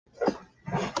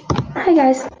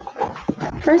Hi guys,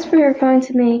 first we are going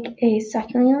to make a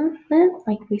succulent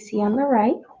like we see on the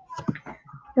right.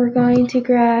 We're going to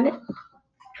grab,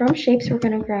 from shapes, we're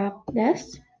going to grab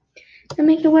this and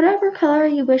make it whatever color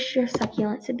you wish your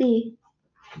succulent to be.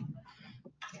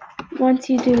 Once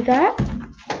you do that,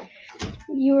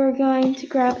 you are going to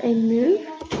grab a move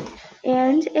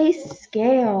and a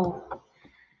scale.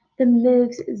 The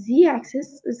move's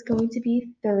z-axis is going to be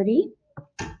 30,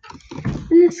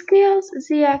 and the scale's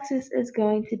z-axis is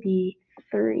going to be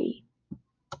 3.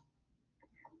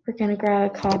 We're going to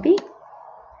grab a copy,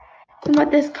 and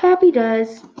what this copy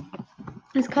does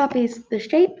is copies the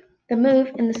shape, the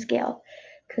move, and the scale,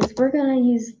 because we're going to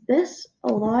use this a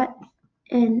lot,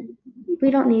 and we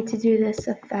don't need to do this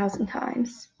 1,000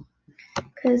 times,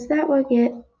 because that will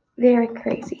get very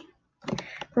crazy.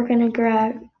 We're going to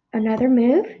grab another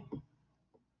move,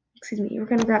 we're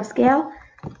going to grab a scale,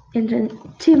 and then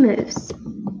 2 moves.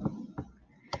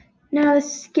 Now the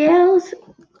scale's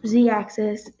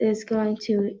z-axis is going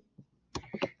to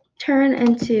turn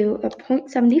into a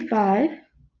 0.75.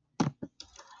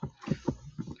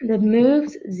 The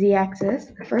move's z-axis,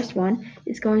 the first one,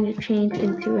 is going to change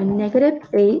into a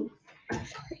 -8.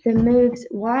 The move's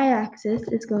y-axis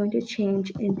is going to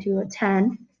change into a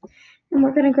 10. And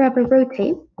we're going to grab a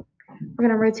rotate. We're going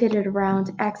to rotate it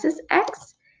around axis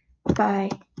x by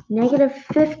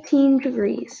 -15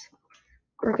 degrees.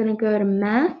 We're going to go to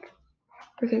math.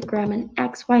 We're going to grab an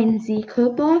X, Y, and Z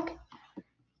code block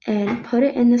and put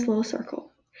it in this little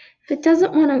circle. If it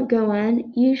doesn't want to go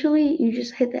in, usually you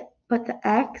just put the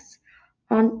X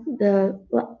on the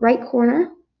right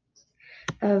corner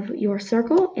of your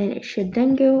circle, and it should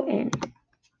then go in.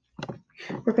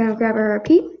 We're going to grab a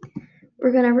repeat.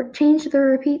 We're going to change the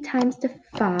repeat times to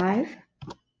 5.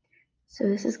 So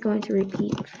this is going to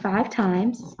repeat 5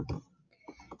 times.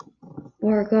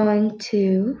 We're going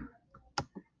to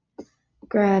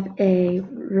grab a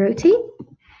rotate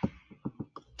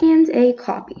and a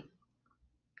copy.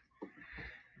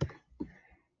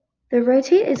 The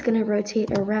rotate is going to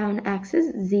rotate around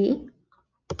axis Z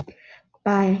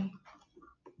by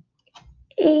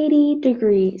 80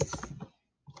 degrees.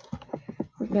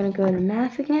 We're going to go to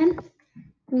math again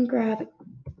and grab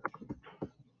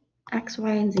X,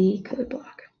 Y, and Z code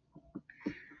block.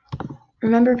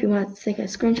 Remember, if you want to take a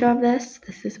screenshot of this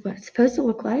is what it's supposed to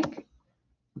look like.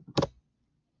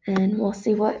 And we'll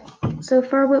see what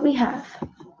we have.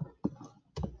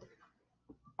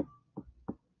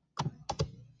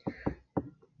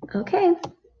 Okay,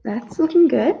 that's looking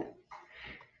good.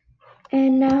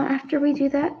 And now after we do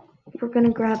that, we're going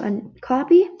to grab a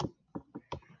copy.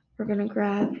 We're going to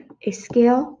grab a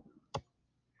scale.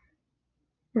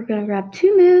 We're going to grab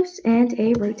 2 moves and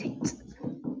a rotate.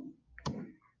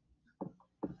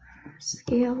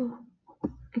 Scale,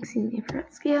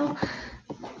 scale,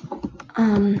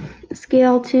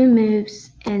 2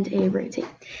 moves, and a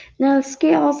rotate. Now the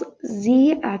scale's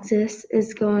z-axis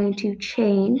is going to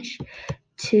change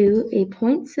to a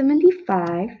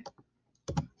 0.75.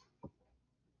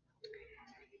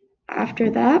 After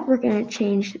that, we're going to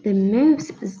change the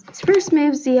first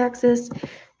move's z-axis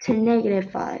to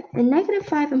 -5. And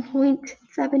 -5 and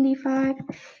 0.75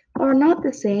 are not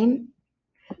the same.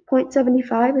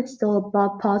 0.75 is still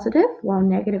above positive, while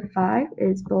 -5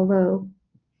 is below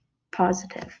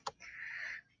positive.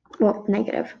 Well,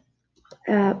 negative.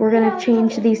 We're going to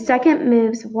change the second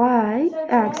move's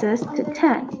y-axis to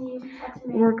 10.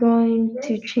 We're going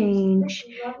to change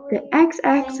the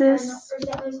x-axis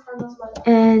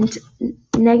and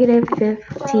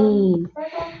 -15.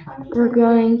 We're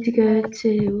going to go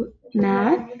to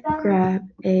math, grab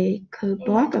a code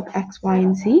block of X, Y,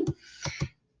 and Z,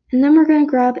 and then we're going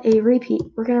to grab a repeat.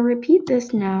 We're going to repeat this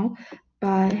now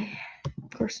by, of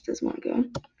course it doesn't want to go.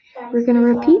 We're going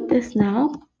to repeat this now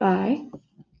by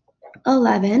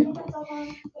 11.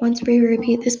 Once we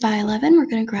repeat this by 11,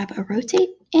 we're going to grab a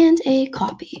rotate and a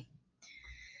copy.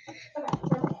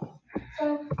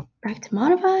 Back to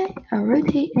modify, a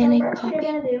rotate, and a copy.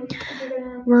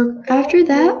 After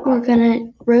that, we're going to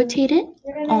rotate it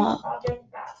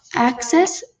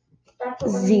axis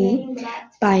Z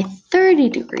by 30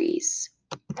 degrees.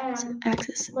 So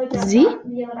axis Z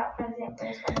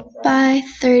by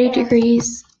 30 degrees.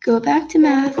 Go back to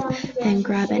math and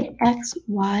grab an X,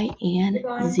 Y, and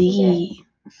Z.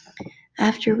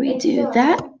 After we do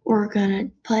that, we're going to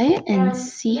play it and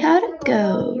see how it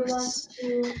goes.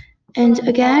 And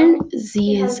again, Z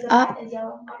is up,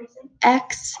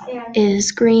 X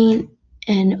is green,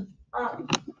 and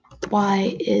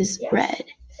Y is red.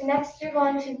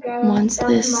 Once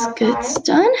this gets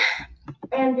done,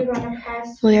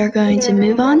 we are going to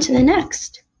move on to the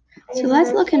next. So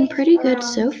that's looking pretty good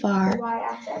so far.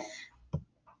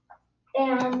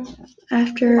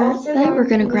 After that, we're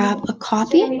going to grab a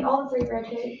copy.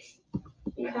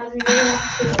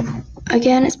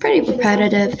 Again, it's pretty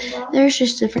repetitive. There's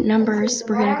just different numbers.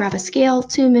 We're going to grab a scale,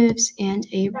 2 moves, and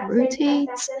a rotate.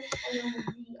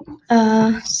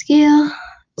 Scale,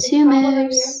 2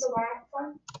 moves,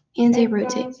 and a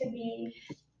rotate.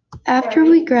 After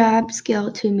we grab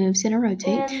scale, 2 moves, and a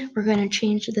rotate, we're going to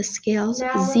change the scale's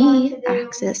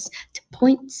z-axis to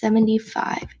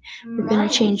 0.75. We're going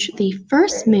to change the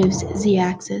first move's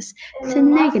z-axis to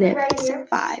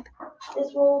 -5.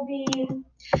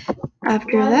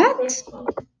 After that,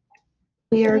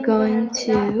 we are going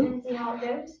to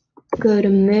go to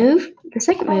move, the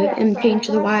second move, and change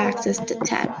the y-axis to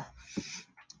 10.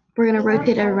 We're going to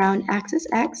rotate it around axis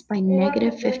x by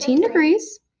 -15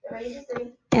 degrees.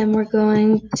 And we're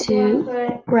going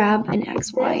to grab an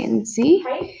x, y, and z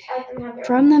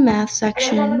from the math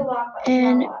section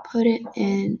and put it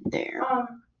in there.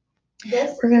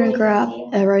 We're going to grab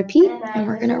a repeat, and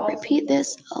we're going to repeat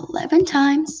this 11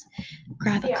 times.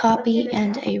 Grab a copy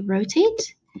and a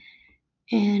rotate,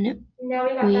 and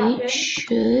we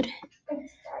should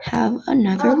have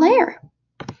another layer.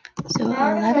 So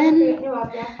 11,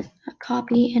 a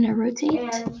copy, and a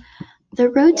rotate. The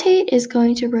rotate is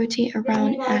going to rotate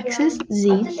around axis Z,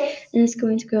 and it's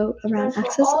going to go around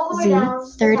axis Z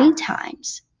 30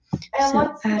 times.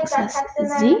 So axis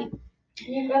Z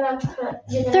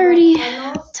 30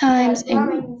 times,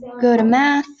 and go to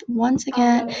math once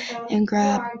again and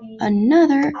grab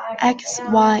another X,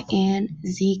 Y, and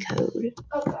Z code.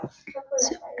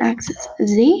 So axis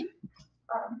Z,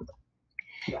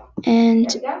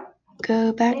 and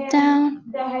go back down,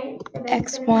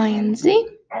 X, Y, and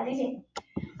Z.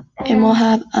 And we'll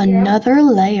have another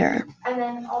layer.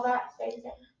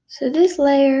 So this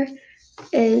layer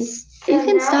is, you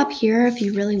can stop here if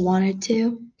you really wanted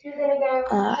to.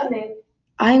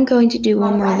 I'm going to do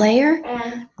one more layer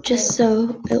just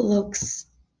so it looks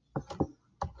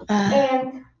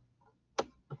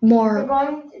more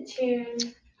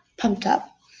pumped up.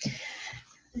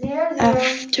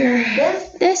 After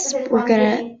this, we're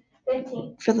gonna,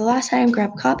 for the last time,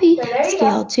 grab copy,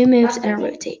 scale, 2 moves, and a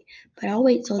rotate. But I'll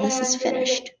wait till this is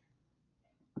finished.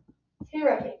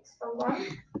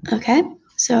 Okay,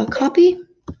 so a copy,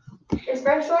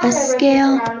 a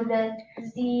scale,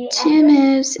 2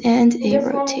 moves, and a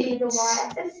rotate.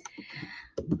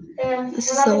 This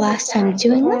is the last time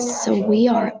doing this, so we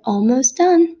are almost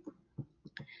done.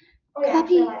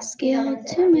 Copy, scale,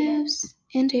 2 moves,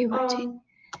 and a rotate.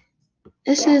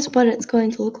 This is what it's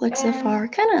going to look like so far.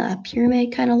 Kind of a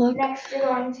pyramid kind of look.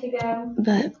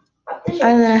 But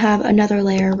I'm going to have another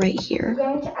layer right here.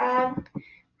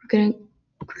 We're going to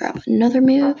grab another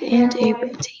move and a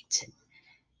rotate.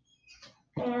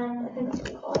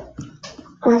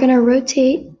 We're going to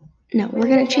rotate. No, we're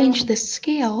going to change the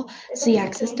scale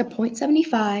z-axis to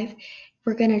 0.75.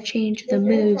 We're going to change the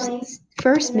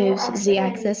first move's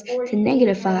z-axis to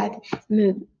 -5.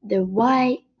 Move the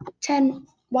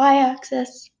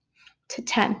y-axis to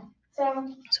 10. So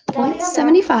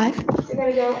 0.75, We're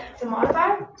going to go to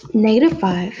modify,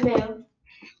 -5, move,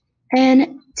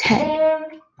 and 10.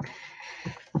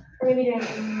 and we're going to be doing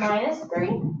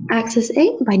 -3. Axis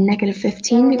 8 by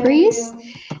 -15 degrees.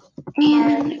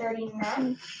 And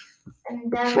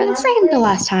for the second to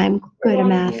last time, go to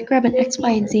math, grab an X, Y,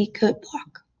 and Z code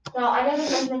block.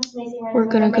 We're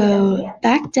going to go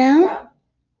back down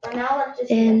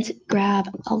and grab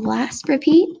a last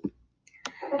repeat.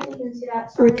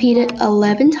 Repeat it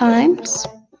 11 times.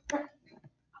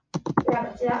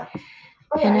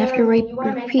 And after we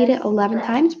repeat it 11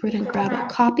 times, we're going to grab a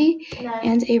copy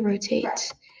and a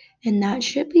rotate. And that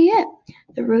should be it.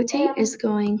 The rotate is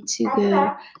going to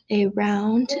go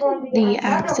around the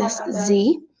axis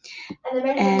Z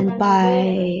and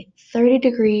by 30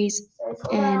 degrees.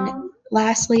 And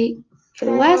lastly, for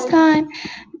the last time,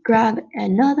 grab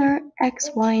another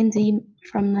X, Y, and Z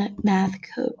from the math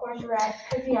code.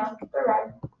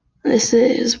 This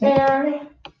is,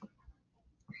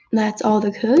 that's all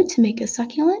the code to make a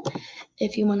succulent.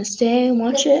 If you want to stay and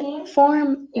watch it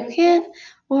form, you can,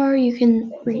 or you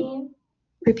can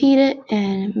repeat it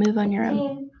and move on your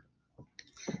own.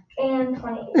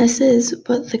 This is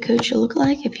what the code should look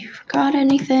like. If you forgot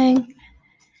anything,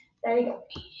 there you go.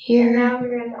 Here,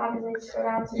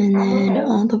 And then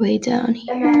all the way down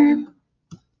here,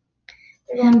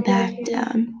 and back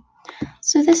down.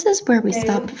 So this is where we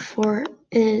stopped before,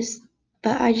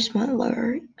 but I just went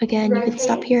lower. Again, you can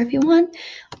stop here if you want,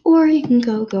 or you can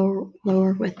go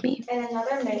lower with me. And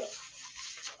another move.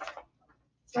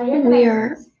 We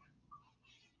are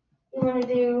You want to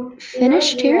do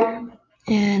finished here,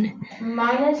 and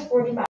 -45.